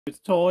It's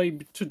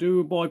time to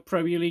do my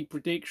Premier League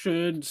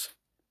predictions.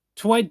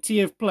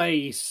 20th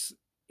place.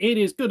 It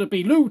is going to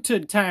be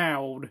Luton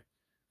Town,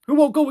 who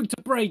are going to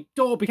break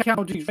Derby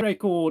County's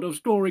record of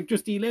scoring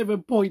just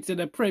 11 points in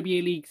a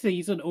Premier League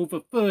season over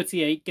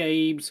 38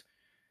 games.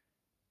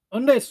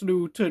 Unless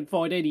Luton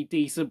find any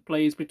decent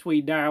players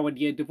between now and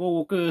the end of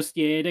August,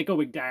 yeah, they're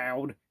going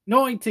down.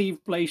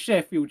 19th place,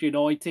 Sheffield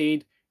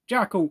United.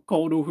 Jack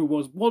O'Connell, who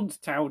was once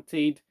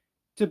touted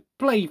to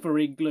play for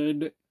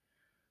England,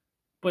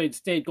 but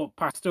instead got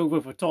passed over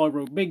for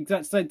Tyrone Mings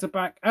at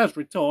centre-back, has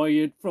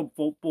retired from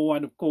football,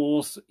 and of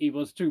course, he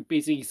was too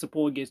busy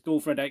supporting his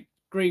girlfriend at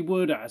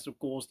Greenwood, as of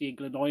course the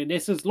England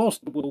Lionesses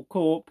lost the World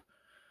Cup.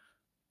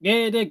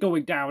 Yeah, they're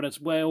going down as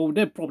well.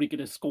 They're probably going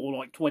to score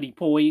like 20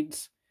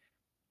 points.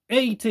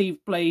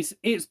 18th place,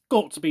 it's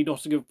got to be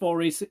Nottingham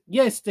Forest.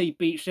 Yes, they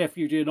beat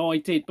Sheffield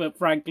United, but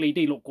frankly,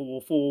 they look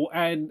awful.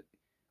 And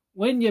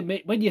when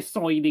you're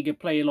signing a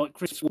player like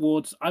Chris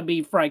Woods, I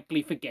mean,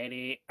 frankly, forget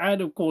it. And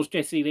of course,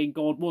 Jesse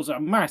Lingard was a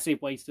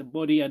massive waste of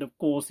money. And of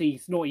course,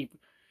 he's not even...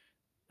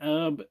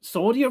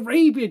 Saudi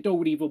Arabia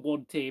don't even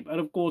want him. And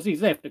of course,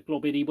 he's left the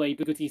club anyway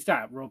because he's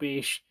that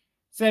rubbish.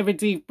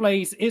 17th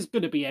place is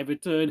going to be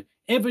Everton.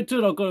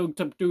 Everton are going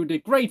to do the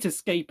great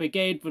escape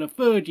again for the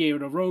third year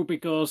in a row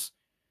because,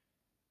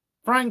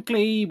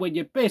 frankly, when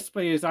your best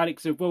player is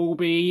Alex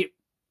Iwobi,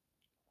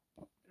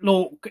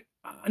 look,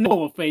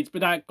 no offence,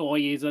 but that guy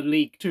is a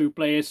League Two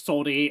player.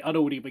 Sorry, I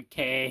don't even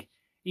care.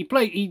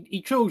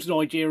 He chose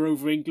Nigeria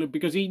over England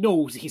because he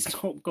knows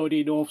he's not good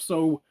enough.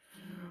 So,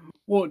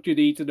 what do you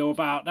need to know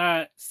about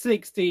that?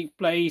 16th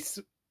place.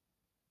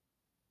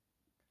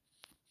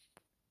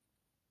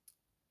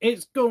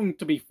 It's going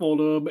to be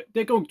Fulham.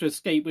 They're going to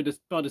escape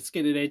by the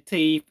skin of their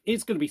teeth.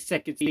 It's going to be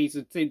second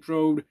season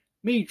syndrome.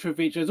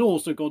 Mitrovic has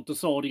also gone to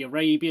Saudi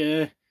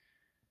Arabia.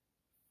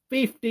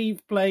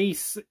 15th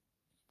place.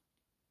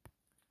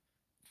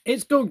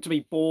 It's going to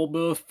be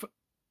Bournemouth.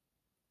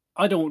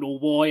 I don't know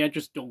why. I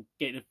just don't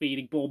get the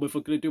feeling Bournemouth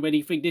are going to do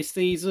anything this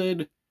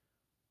season.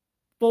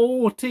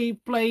 14th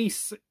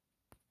place.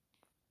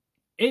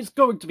 It's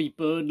going to be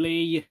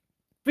Burnley.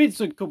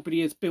 Vincent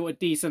Kompany has built a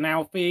decent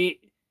outfit.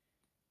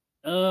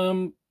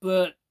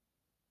 But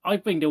I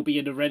think they'll be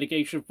in a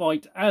relegation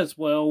fight as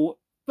well.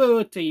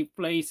 13th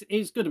place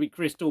is going to be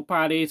Crystal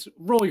Palace.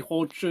 Roy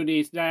Hodgson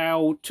is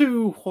now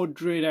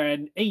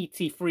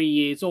 283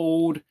 years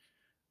old,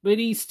 but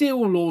he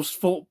still loves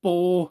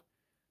football.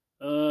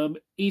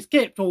 He's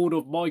kept hold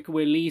of Michael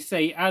Elise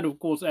and, of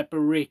course,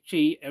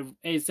 Eperici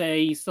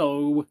Eze.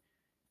 So,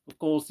 of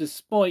course,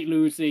 despite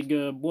losing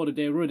one of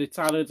their other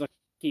talents, I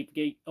keep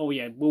getting... Oh,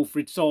 yeah,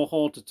 Wilfried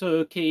Zaha to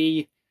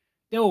Turkey.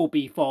 They'll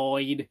be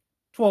fine.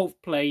 12th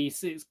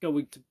place, it's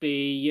going to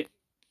be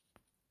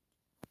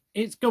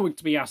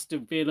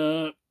Aston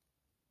Villa.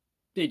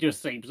 It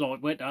just seems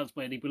like that's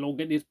where they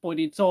belong at this point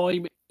in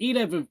time.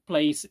 11th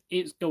place,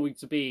 it's going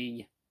to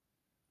be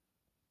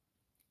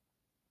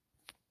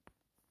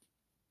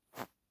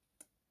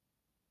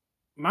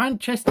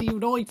Manchester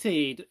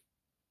United.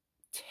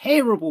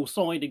 Terrible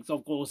signings,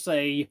 I've got to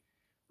say.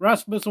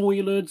 Rasmus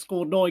Højlund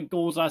scored 9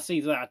 goals last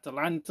season at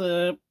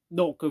Atalanta.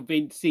 Not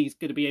convinced he's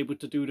going to be able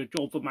to do the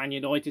job for Man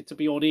United, to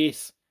be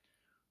honest.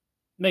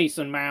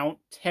 Mason Mount,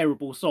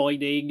 terrible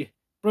signing.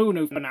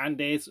 Bruno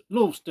Fernandes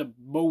loves to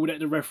moan at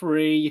the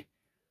referee.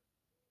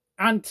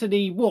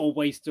 Anthony, what a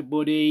waste of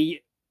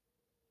money.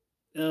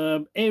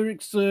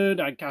 Eriksen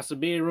and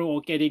Casemiro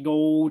are getting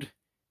old.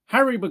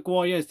 Harry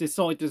Maguire has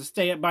decided to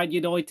stay at Man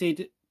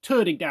United,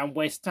 turning down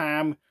West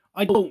Ham.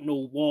 I don't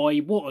know why.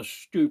 What a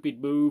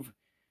stupid move.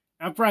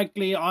 And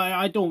frankly,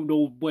 I don't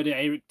know whether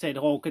Erik ten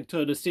Hag can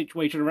turn the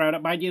situation around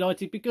at Man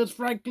United because,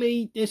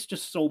 frankly, there's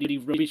just so many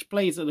rubbish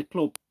players at the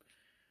club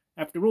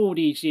after all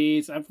these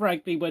years. And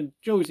frankly, when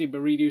Jose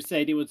Mourinho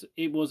said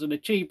it was an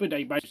achievement,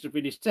 they managed to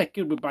finish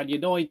second with Man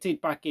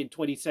United back in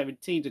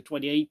 2017 to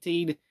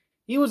 2018,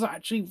 he was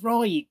actually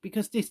right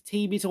because this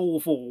team is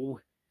awful.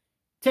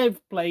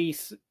 10th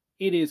place,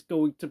 it is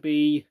going to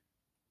be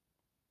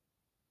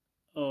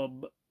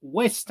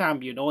West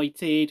Ham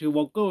United, who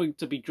are going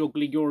to be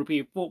juggling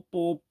European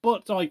football,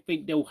 but I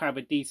think they'll have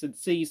a decent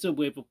season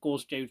with, of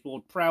course, James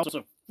Ward-Prowse,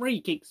 a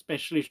free-kick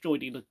specialist,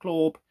 joining the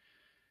club.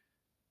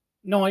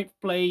 9th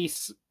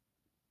place,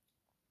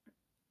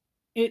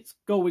 it's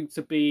going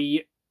to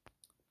be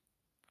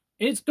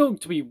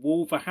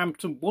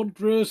Wolverhampton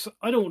Wanderers.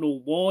 I don't know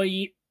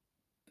why.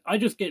 I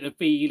just get the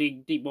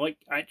feeling they might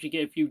actually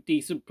get a few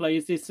decent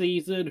players this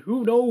season.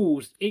 Who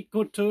knows? It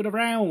could turn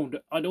around.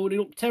 I know they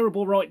look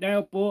terrible right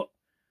now, but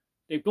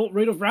they've got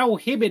rid of Raul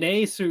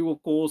Jimenez, who,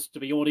 of course, to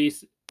be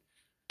honest,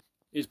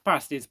 is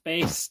past his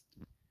best.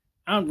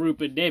 And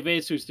Ruben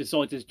Neves, who's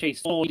decided to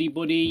chase Saudi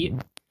money.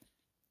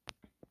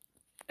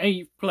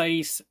 8th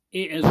place,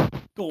 it has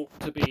got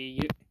to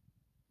be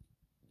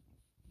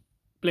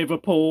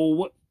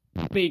Liverpool.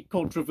 Big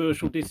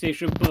controversial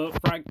decision, but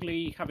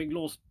frankly, having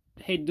lost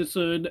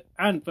Henderson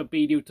and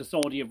Fabinho to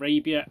Saudi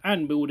Arabia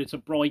and Milner to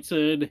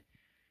Brighton,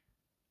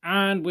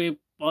 and with,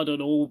 I don't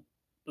know,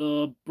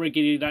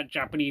 bringing in that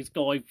Japanese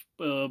guy,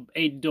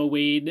 Endo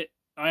in,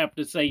 I have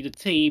to say the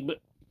team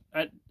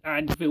at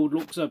Anfield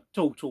looks a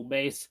total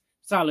mess.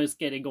 Salah's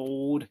getting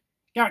old.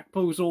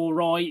 Gakpo's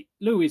alright.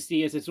 Luis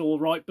Diaz is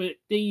alright. But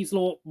these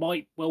lot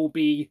might well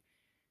be...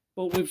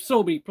 But with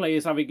so many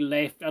players having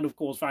left, and of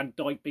course Van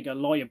Dijk being a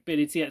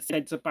liability at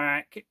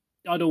centre-back,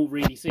 I don't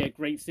really see a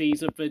great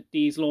season for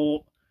these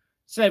lot.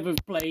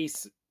 7th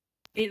place,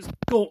 it's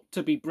got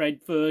to be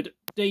Brentford.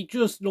 They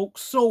just look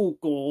so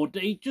good.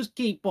 They just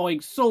keep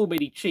buying so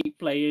many cheap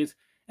players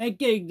and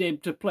getting them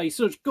to play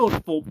such good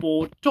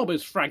football.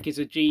 Thomas Frank is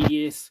a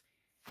genius.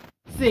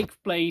 6th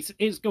place,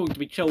 it's going to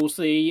be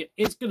Chelsea.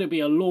 It's going to be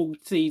a long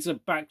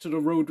season back to the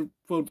road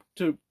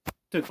to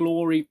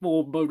glory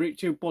for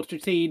Mauricio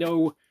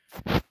Pochettino.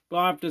 But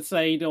I have to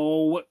say,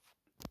 though,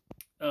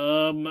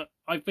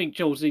 I think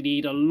Chelsea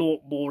need a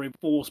lot more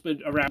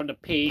enforcement around the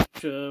pitch.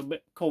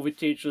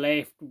 Kovacic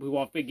left, who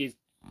I think is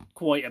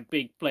quite a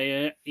big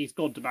player. He's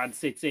gone to Man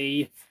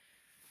City.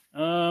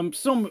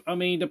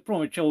 The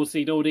problem with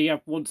Chelsea, though, they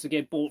have once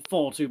again bought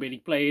far too many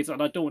players,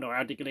 and I don't know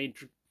how they're going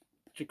to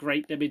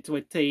integrate them into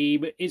a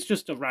team. It's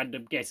just a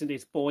random guess at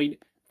this point.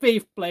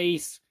 5th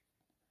place,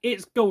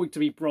 it's going to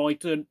be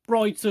Brighton.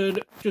 Brighton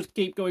just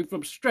keep going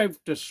from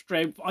strength to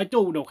strength. I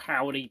don't know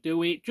how they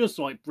do it. Just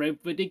like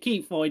Brentford, they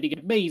keep finding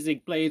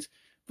amazing players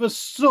for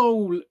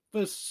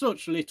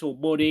such little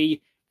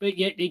money, but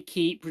yet they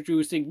keep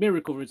producing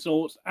miracle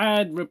results.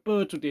 And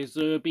Roberto De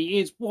Zerbi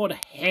is one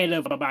hell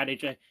of a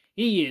manager.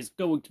 He is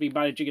going to be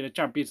managing in the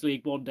Champions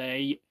League one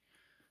day.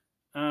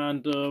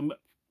 And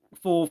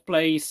 4th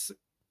place,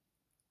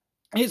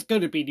 it's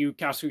going to be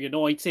Newcastle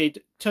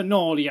United.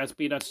 Tonali has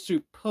been a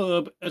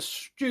superb,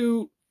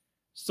 astute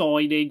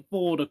signing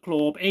for the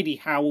club. Eddie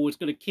Howe is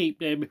going to keep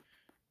them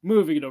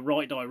moving in the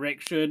right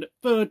direction.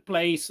 3rd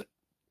place,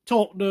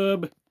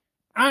 Tottenham.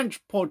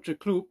 Ange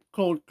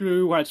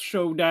Postecoglou has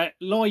shown that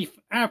life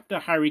after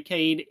Harry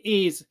Kane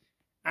is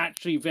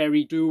actually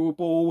very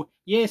doable.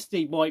 Yes,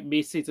 they might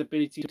miss his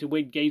ability to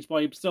win games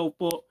by himself,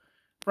 but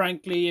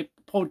frankly, if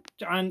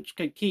Ange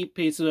can keep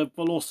his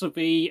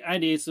philosophy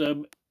and his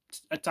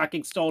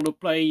attacking style of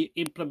play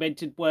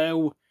implemented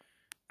well,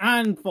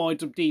 and find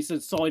some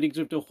decent signings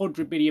with the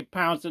 £100 million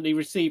that they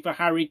received for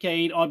Harry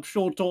Kane, I'm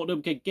sure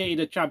Tottenham can get in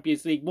the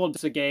Champions League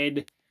once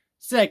again.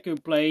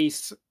 2nd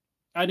place,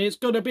 and it's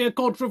going to be a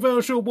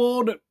controversial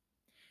one.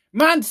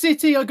 Man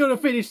City are going to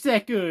finish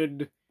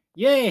 2nd.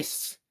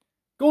 Yes,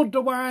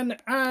 Gundogan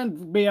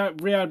and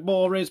Riyad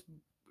Mahrez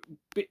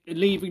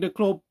leaving the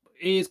club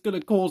is going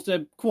to cause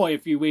them quite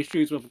a few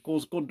issues. With, of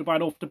course,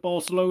 Gundogan off to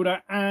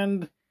Barcelona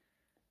and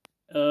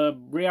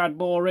Riyad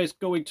Mahrez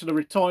going to the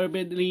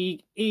retirement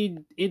league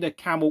in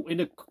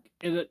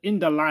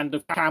the land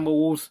of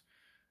camels.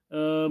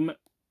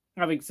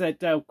 Having said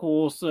that, of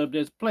course,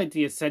 there's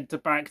plenty of centre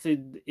backs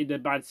in the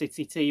Man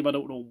City team. I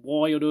don't know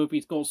why on earth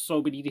he's got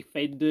so many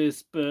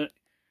defenders, but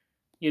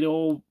you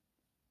know,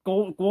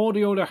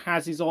 Guardiola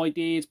has his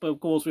ideas. But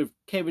of course, with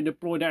Kevin De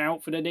Bruyne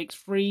out for the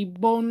next 3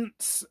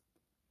 months,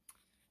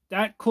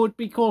 that could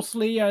be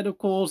costly, and of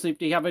course, if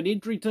they have an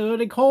injury to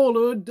Erling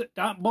Haaland,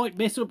 that might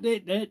mess up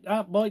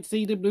that might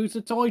see them lose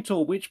the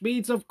title, which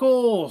means, of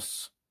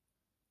course,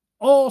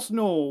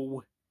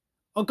 Arsenal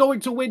are going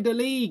to win the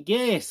league,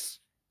 yes.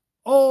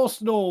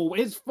 Arsenal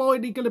is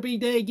finally going to be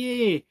their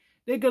year.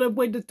 They're going to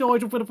win the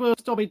title for the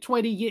first time in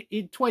 20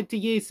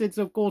 years since,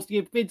 of course, the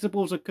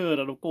Invincibles occurred.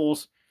 And, of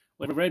course,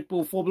 when the Red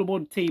Bull Formula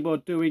 1 team are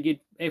doing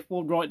it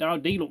F1 right now,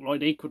 they look like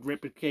they could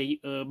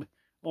replicate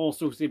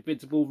Arsenal's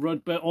invincible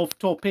run. But off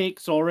topic,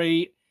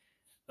 sorry.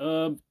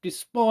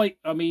 Despite,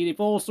 if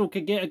Arsenal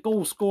can get a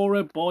goal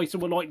scorer by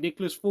someone like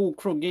Nicholas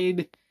Fulkrug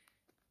in,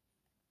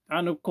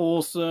 and of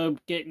course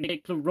get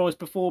Declan Rice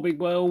performing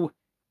well,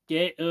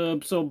 get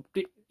some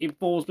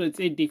enforcements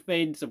in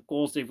defence. Of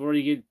course, they've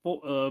already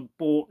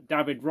bought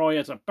David Raya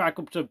as a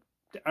backup to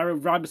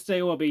Aaron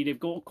Ramsdale. They've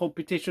got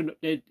competition.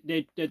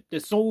 They're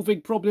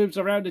solving problems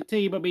around the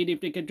team.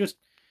 If they can just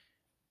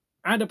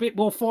add a bit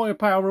more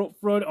firepower up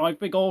front, I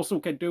think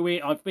Arsenal can do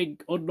it. I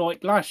think,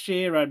 unlike last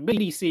year and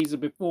many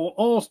seasons before,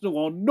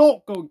 Arsenal are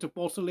not going to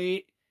bottle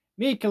it.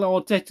 Mikel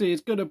Arteta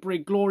is going to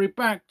bring glory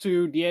back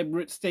to the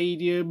Emirates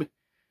Stadium.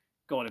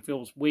 God, it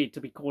feels weird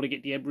to be calling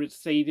it the Emirates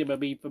Stadium.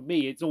 For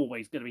me, it's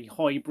always going to be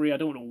Highbury. I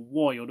don't know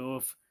why on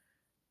earth.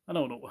 I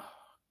don't know.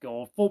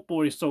 God,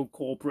 football is so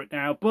corporate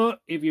now. But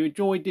if you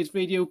enjoyed this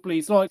video,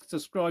 please like,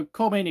 subscribe,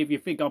 comment if you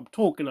think I'm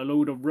talking a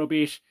load of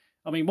rubbish.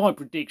 My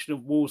prediction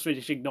of Wolves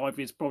finishing 9th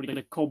is probably going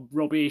to come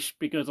rubbish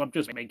because I'm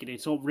just making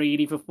it up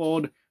really for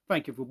fun.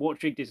 Thank you for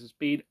watching. This has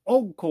been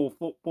Encore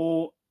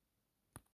Football.